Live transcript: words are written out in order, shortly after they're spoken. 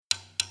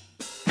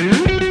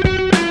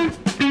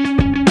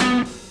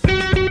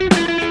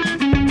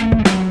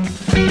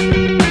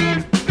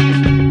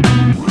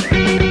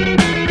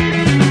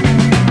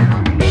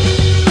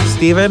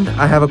Steven,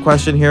 I have a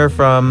question here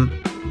from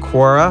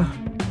Quora.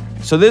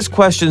 So this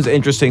question's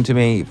interesting to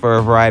me for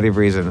a variety of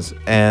reasons,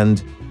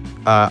 and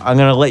I'm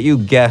going to let you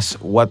guess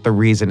what the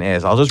reason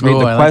is. I'll just read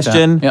the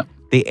question,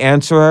 the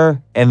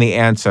answerer, and the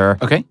answer.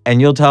 Okay.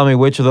 And you'll tell me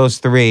which of those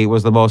three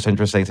was the most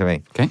interesting to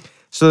me. Okay.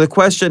 So the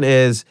question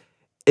is,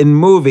 in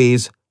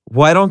movies,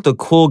 why don't the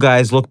cool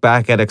guys look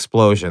back at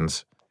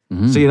explosions?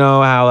 So you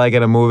know how, like,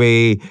 in a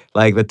movie,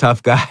 like, the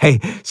tough guy,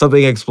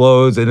 something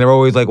explodes, and they're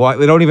always like, why?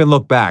 They don't even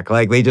look back.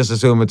 Like, they just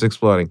assume it's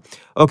exploding.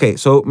 Okay,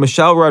 so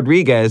Michelle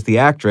Rodriguez, the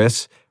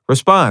actress,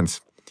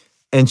 responds.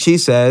 And she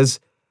says,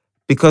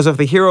 because if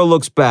the hero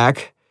looks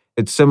back,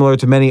 it's similar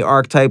to many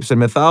archetypes in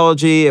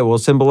mythology. It will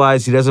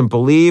symbolize he doesn't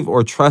believe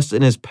or trust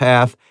in his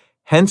path.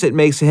 Hence, it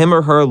makes him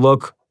or her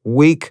look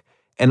weak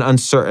and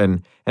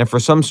uncertain. And for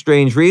some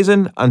strange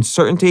reason,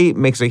 uncertainty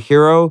makes a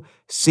hero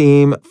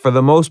seem, for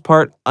the most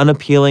part,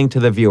 unappealing to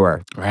the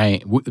viewer.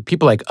 Right.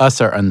 People like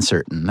us are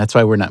uncertain. That's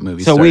why we're not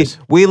movie so stars. So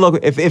we look,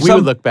 if we some,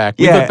 would look back.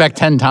 We look back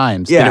 10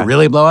 times. Did it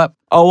really blow up?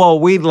 Oh, well,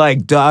 we'd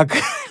like duck,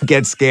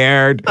 get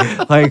scared.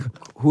 Like,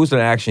 who's an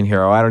action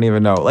hero? I don't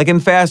even know. Like in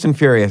Fast and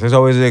Furious, there's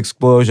always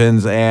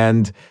explosions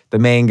and the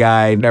main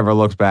guy never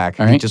looks back.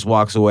 He just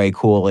walks away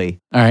coolly.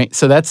 All right.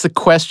 So that's the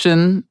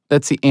question.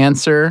 That's the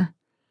answer.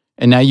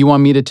 And now you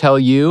want me to tell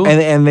you?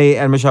 And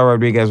Michelle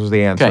Rodriguez was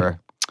the answer. Okay.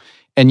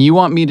 And you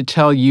want me to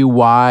tell you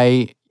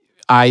why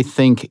I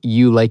think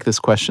you like this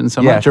question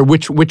so much? Or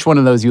which one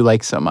of those you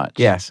like so much?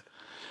 Yes.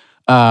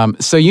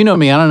 So you know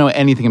me, I don't know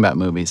anything about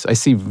movies. I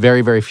see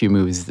very, very few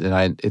movies,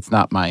 and it's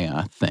not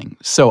my thing.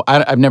 So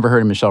I've never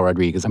heard of Michelle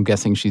Rodriguez. I'm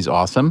guessing she's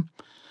awesome.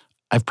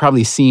 I've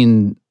probably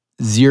seen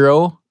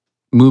 0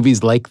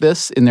 movies like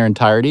this in their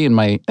entirety in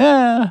my,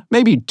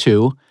 maybe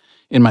 2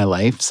 in my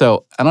life.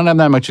 So I don't have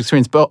that much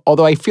experience, but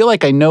although I feel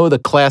like I know the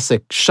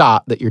classic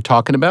shot that you're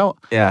talking about.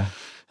 Yeah.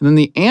 And then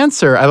the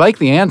answer, I like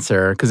the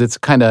answer because it's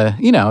kind of,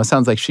 it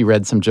sounds like she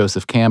read some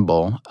Joseph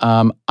Campbell.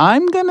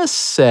 I'm going to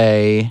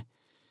say,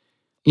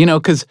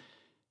 because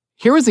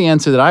here was the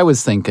answer that I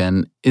was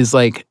thinking is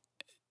like,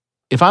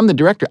 if I'm the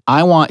director,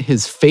 I want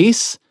his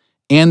face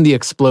and the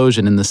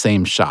explosion in the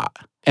same shot.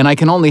 And I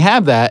can only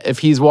have that if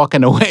he's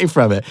walking away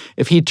from it.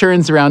 If he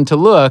turns around to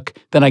look,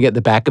 then I get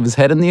the back of his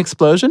head in the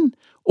explosion,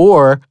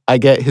 or I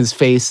get his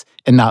face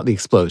and not the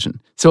explosion.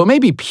 So it may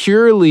be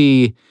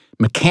purely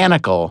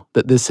mechanical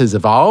that this has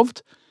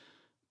evolved,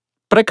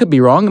 but I could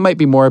be wrong. It might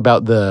be more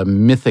about the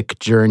mythic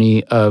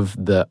journey of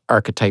the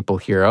archetypal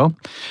hero.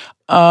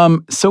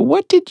 So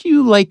what did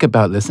you like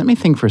about this? Let me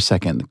think for a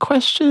second. The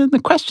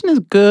question is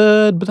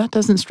good, but that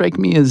doesn't strike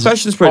me as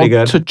question's pretty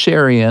good.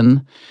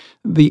 Althucherian.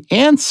 The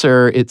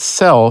answer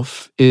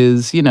itself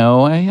is, I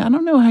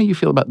don't know how you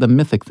feel about the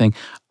mythic thing.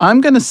 I'm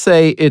going to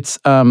say it's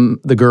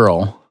the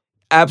girl.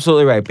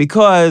 Absolutely right.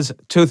 Because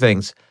 2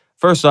 things.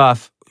 First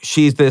off,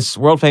 she's this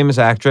world-famous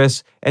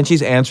actress, and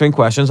she's answering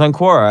questions on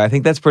Quora. I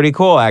think that's pretty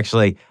cool,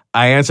 actually.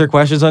 I answer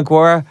questions on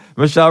Quora.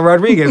 Michelle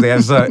Rodriguez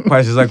answers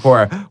questions on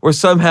Quora. We're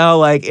somehow,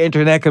 like,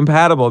 internet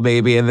compatible,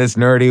 maybe, in this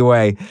nerdy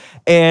way.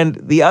 And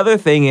the other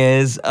thing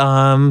is,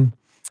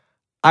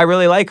 I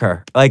really like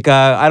her. Like,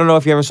 I don't know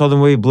if you ever saw the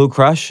movie Blue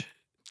Crush.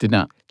 Did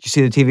not. Did you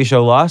see the TV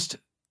show Lost?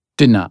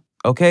 Did not.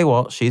 Okay,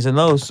 well, she's in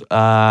those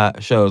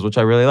shows, which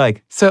I really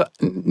like. So,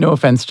 no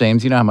offense,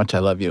 James. You know how much I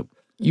love you.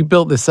 You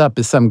built this up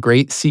as some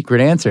great secret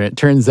answer. And it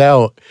turns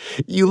out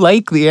you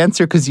like the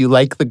answer because you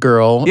like the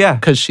girl. Yeah.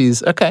 Because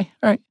she's, okay,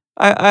 all right.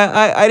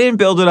 I didn't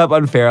build it up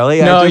unfairly.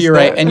 No, you're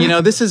right. And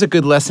this is a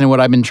good lesson in what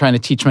I've been trying to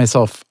teach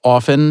myself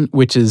often,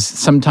 which is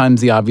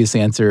sometimes the obvious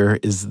answer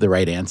is the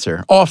right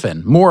answer.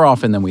 Often, more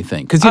often than we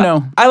think. Because,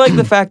 I like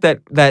the fact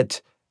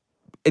that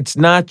it's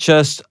not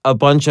just a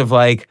bunch of,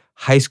 like,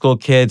 high school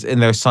kids in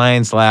their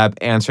science lab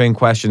answering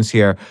questions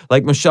here.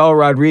 Like Michelle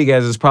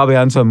Rodriguez is probably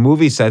on some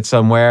movie set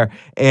somewhere,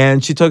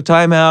 and she took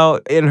time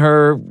out in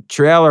her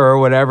trailer or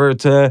whatever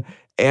to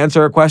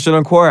answer a question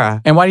on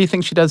Quora. And why do you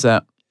think she does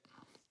that?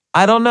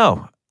 I don't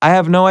know. I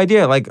have no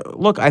idea. Like,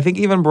 look, I think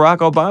even Barack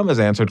Obama's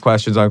answered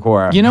questions on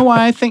Quora. You know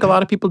why I think a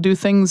lot of people do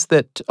things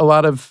that a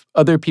lot of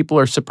other people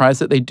are surprised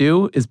that they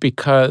do is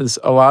because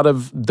a lot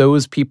of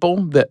those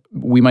people that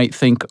we might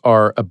think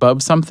are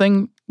above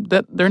something,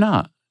 that they're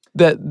not.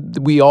 That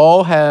we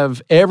all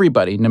have,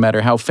 everybody, no matter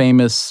how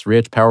famous,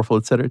 rich, powerful,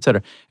 et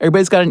cetera,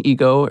 everybody's got an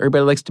ego.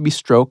 Everybody likes to be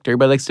stroked.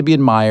 Everybody likes to be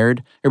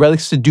admired. Everybody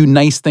likes to do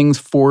nice things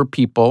for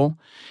people.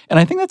 And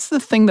I think that's the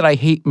thing that I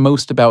hate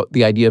most about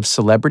the idea of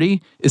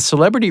celebrity, is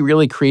celebrity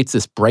really creates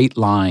this bright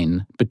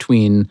line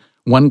between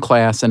one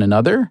class and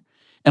another.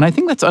 And I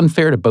think that's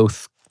unfair to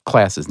both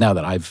classes now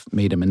that I've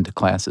made them into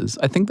classes.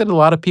 I think that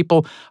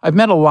I've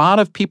met a lot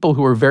of people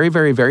who are very,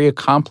 very, very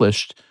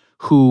accomplished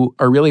who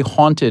are really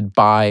haunted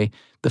by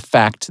the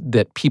fact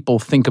that people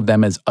think of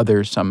them as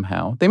others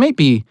somehow. They might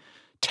be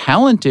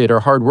talented or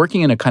hardworking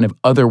in a kind of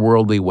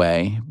otherworldly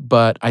way,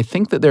 but I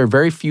think that there are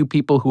very few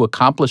people who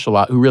accomplish a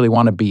lot who really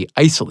want to be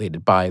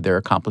isolated by their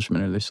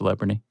accomplishment or their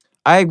celebrity.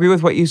 I agree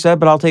with what you said,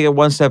 but I'll take it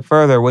one step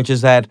further, which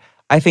is that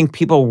I think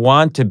people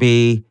want to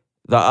be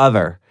the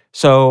other.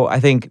 So I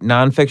think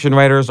nonfiction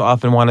writers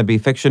often want to be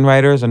fiction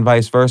writers and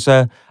vice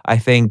versa. I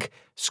think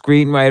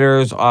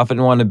screenwriters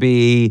often want to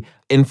be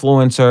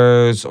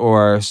influencers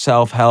or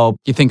self-help.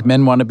 You think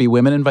men want to be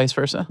women and vice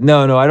versa?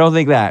 No, I don't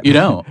think that. You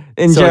don't?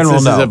 In so general,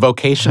 this no. is a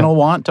vocational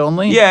want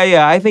only?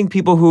 Yeah. I think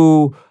people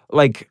who,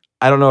 like,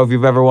 I don't know if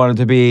you've ever wanted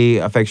to be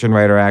a fiction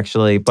writer,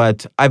 actually,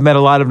 but I've met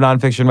a lot of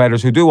nonfiction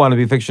writers who do want to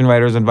be fiction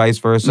writers and vice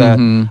versa.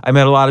 Mm-hmm. I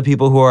met a lot of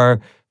people who are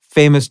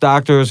famous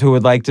doctors who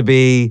would like to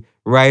be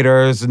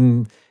writers,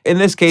 and in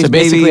this case, so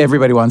basically maybe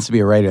everybody wants to be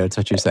a writer. That's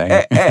what you're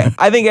saying.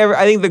 I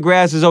think the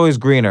grass is always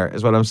greener,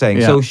 is what I'm saying.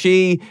 Yeah. So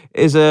she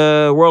is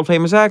a world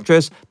famous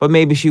actress, but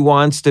maybe she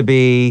wants to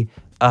be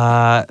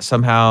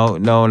somehow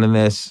known in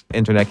this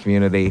internet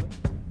community.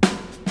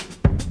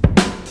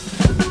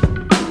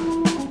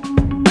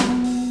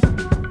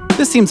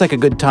 This seems like a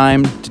good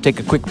time to take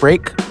a quick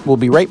break. We'll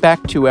be right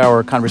back to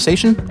our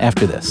conversation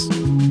after this.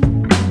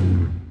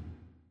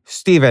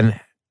 Stephen,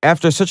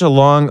 after such a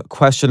long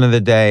question of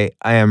the day,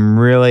 I am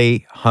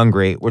really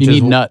hungry. You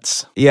need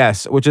nuts.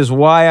 Yes, which is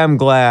why I'm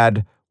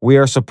glad we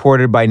are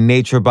supported by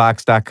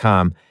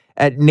naturebox.com.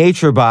 At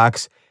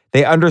NatureBox,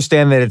 they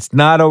understand that it's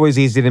not always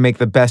easy to make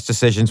the best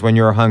decisions when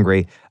you're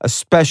hungry,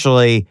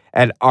 especially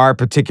at our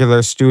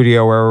particular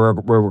studio where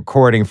we're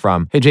recording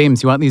from. Hey,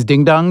 James, you want these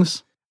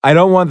ding-dongs? I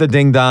don't want the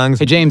ding-dongs.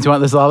 Hey, James, you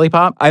want this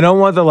lollipop? I don't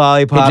want the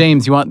lollipop. Hey,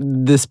 James, you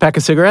want this pack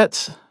of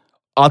cigarettes?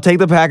 I'll take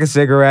the pack of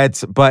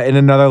cigarettes, but in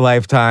another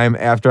lifetime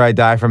after I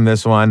die from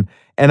this one.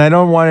 And I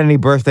don't want any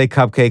birthday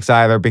cupcakes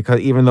either,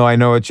 because even though I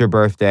know it's your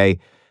birthday.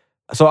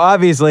 So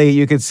obviously,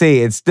 you can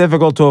see it's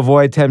difficult to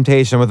avoid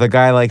temptation with a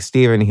guy like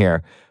Steven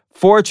here.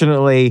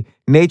 Fortunately,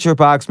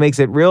 NatureBox makes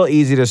it real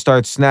easy to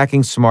start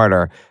snacking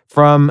smarter.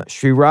 From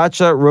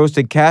sriracha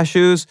roasted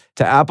cashews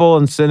to apple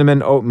and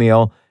cinnamon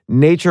oatmeal,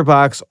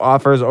 NatureBox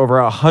offers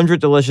over 100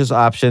 delicious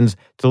options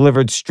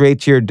delivered straight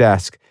to your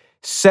desk.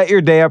 Set your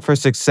day up for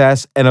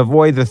success and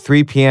avoid the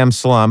 3 p.m.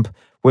 slump,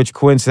 which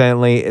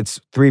coincidentally, it's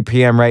 3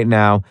 p.m. right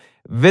now.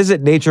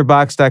 Visit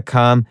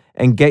naturebox.com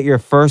and get your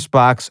first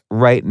box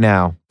right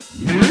now.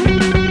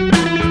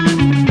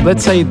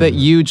 Let's say that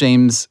you,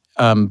 James,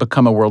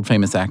 become a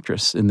world-famous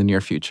actress in the near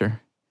future.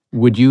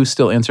 Would you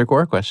still answer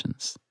Quora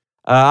questions?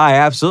 I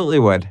absolutely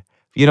would.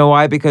 You know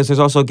why? Because there's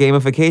also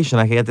gamification.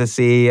 I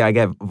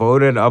get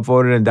voted,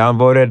 upvoted, and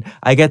downvoted.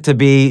 I get to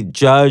be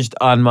judged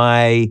on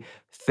my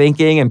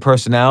thinking and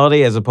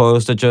personality as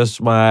opposed to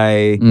just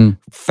my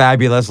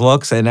fabulous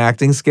looks and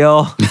acting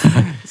skill.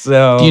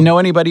 So, do you know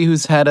anybody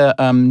who's had a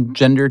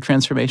gender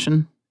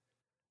transformation?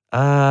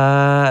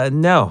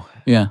 No.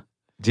 Yeah.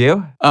 Do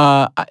you?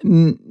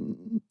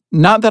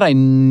 Not that I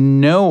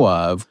know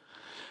of.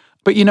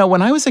 But,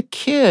 when I was a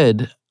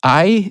kid,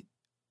 I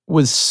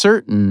was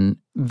certain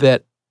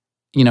that,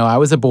 I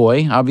was a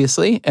boy,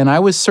 obviously, and I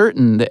was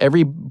certain that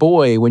every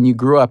boy, when you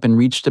grew up and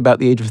reached about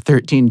the age of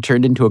 13,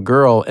 turned into a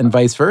girl and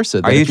vice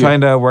versa. Are you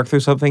trying to work through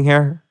something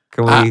here?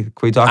 Can we talk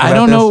about this? I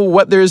don't know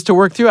what there is to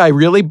work through. I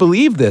really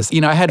believe this.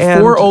 I had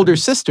 4 older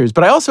sisters,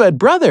 but I also had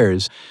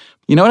brothers.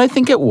 You know what I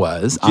think it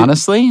was,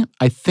 honestly?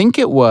 I think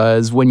it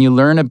was when you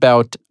learn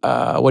about,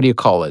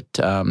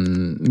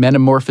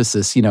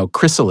 metamorphosis,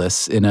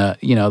 chrysalis in the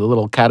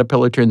little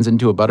caterpillar turns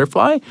into a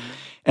butterfly.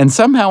 And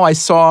somehow I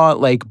saw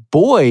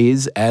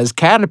boys as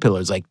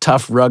caterpillars,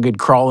 tough, rugged,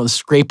 crawling,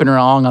 scraping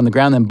along on the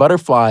ground, and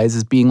butterflies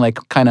as being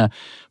kind of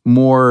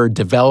more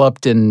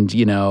developed and,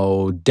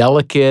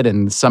 delicate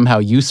and somehow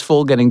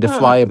useful, getting to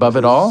fly above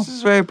it all. This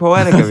is very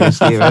poetic of you,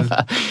 Stephen.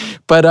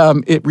 But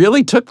it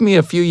really took me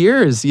a few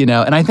years,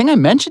 and I think I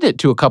mentioned it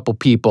to a couple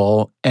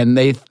people, and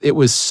it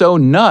was so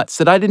nuts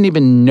that I didn't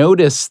even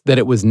notice that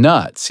it was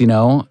nuts,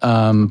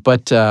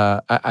 but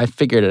I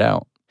figured it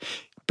out.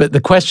 But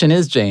the question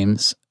is,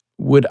 James,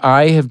 would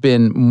I have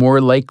been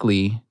more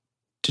likely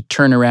to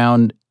turn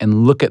around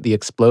and look at the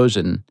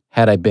explosion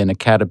had I been a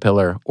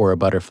caterpillar or a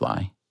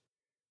butterfly?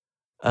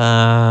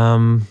 Let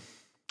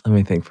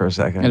me think for a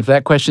second. And if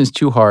that question is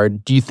too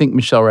hard, do you think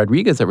Michelle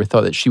Rodriguez ever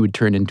thought that she would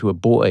turn into a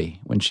boy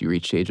when she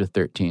reached the age of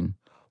 13?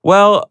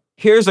 Well,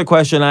 here's a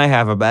question I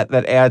have about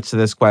that adds to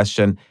this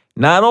question.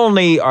 Not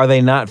only are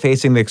they not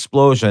facing the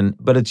explosion,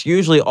 but it's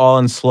usually all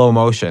in slow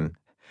motion.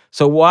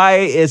 So why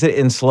is it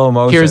in slow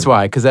motion? Here's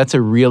why, because that's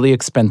a really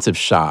expensive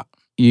shot.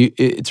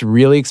 It's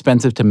really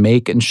expensive to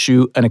make and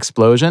shoot an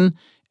explosion.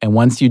 And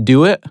once you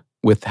do it,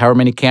 with however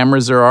many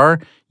cameras there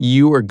are,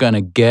 you are going to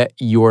get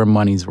your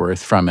money's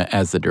worth from it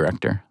as the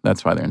director.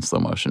 That's why they're in slow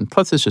motion.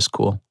 Plus, it's just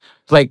cool.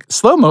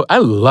 I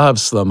love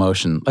slow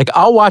motion.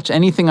 I'll watch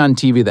anything on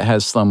TV that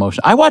has slow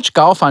motion. I watch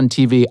golf on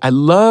TV. I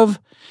love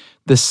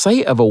the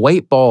sight of a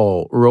white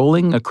ball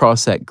rolling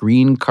across that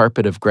green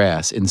carpet of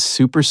grass in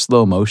super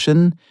slow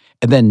motion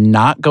and then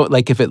not go,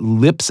 if it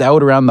lips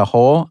out around the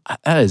hole,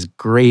 that is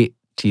great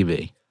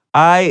TV.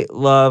 I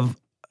love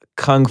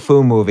kung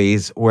fu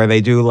movies where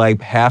they do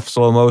half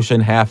slow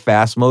motion, half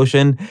fast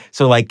motion.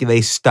 So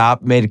they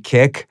stop mid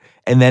kick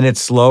and then it's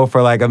slow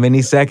for a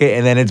millisecond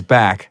and then it's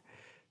back.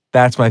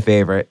 That's my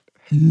favorite.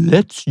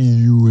 let's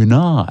you and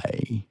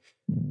I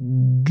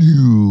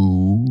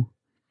do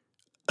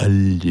a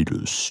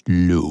little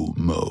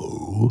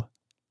slow-mo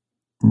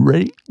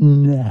right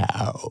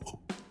now.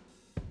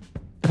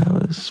 That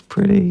was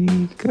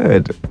pretty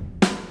good.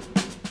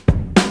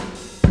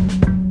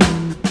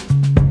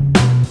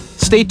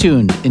 Stay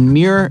tuned. In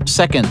mere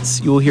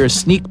seconds, you will hear a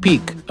sneak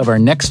peek of our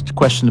next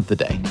question of the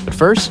day. But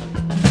first,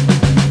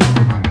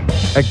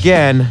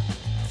 again,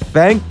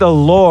 thank the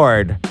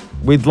Lord.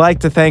 We'd like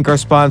to thank our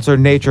sponsor,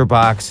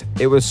 NatureBox.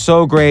 It was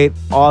so great,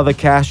 all the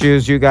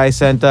cashews you guys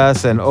sent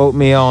us and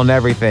oatmeal and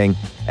everything.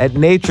 At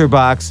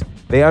NatureBox,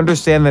 they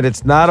understand that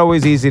it's not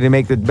always easy to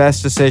make the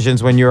best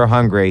decisions when you're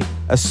hungry,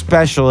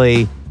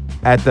 especially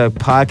at the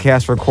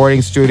podcast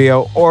recording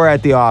studio or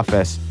at the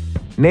office.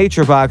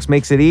 NatureBox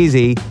makes it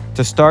easy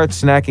to start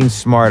snacking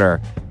smarter.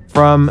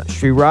 From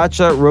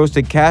sriracha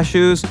roasted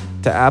cashews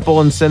to apple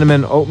and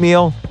cinnamon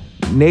oatmeal,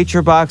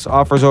 NatureBox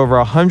offers over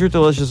 100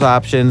 delicious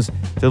options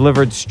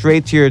delivered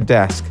straight to your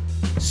desk.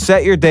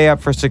 Set your day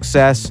up for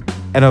success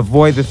and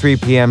avoid the 3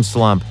 p.m.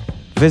 slump.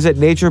 Visit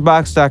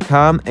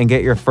naturebox.com and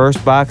get your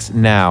first box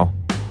now.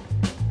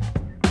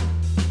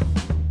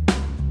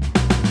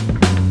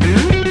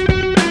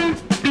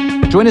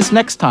 join us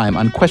next time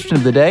on Question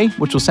of the Day,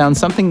 which will sound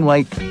something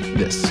like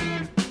this.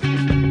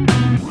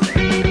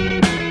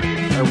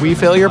 Are we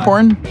failure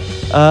porn?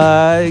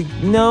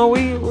 No,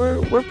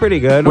 we're pretty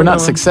good. We're not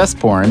success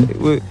porn.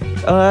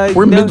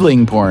 We're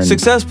middling porn.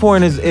 Success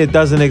porn it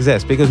doesn't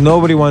exist because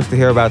nobody wants to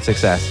hear about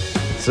success.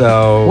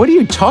 So what are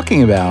you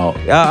talking about?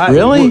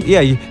 Really?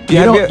 You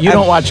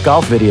don't watch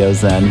golf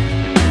videos then.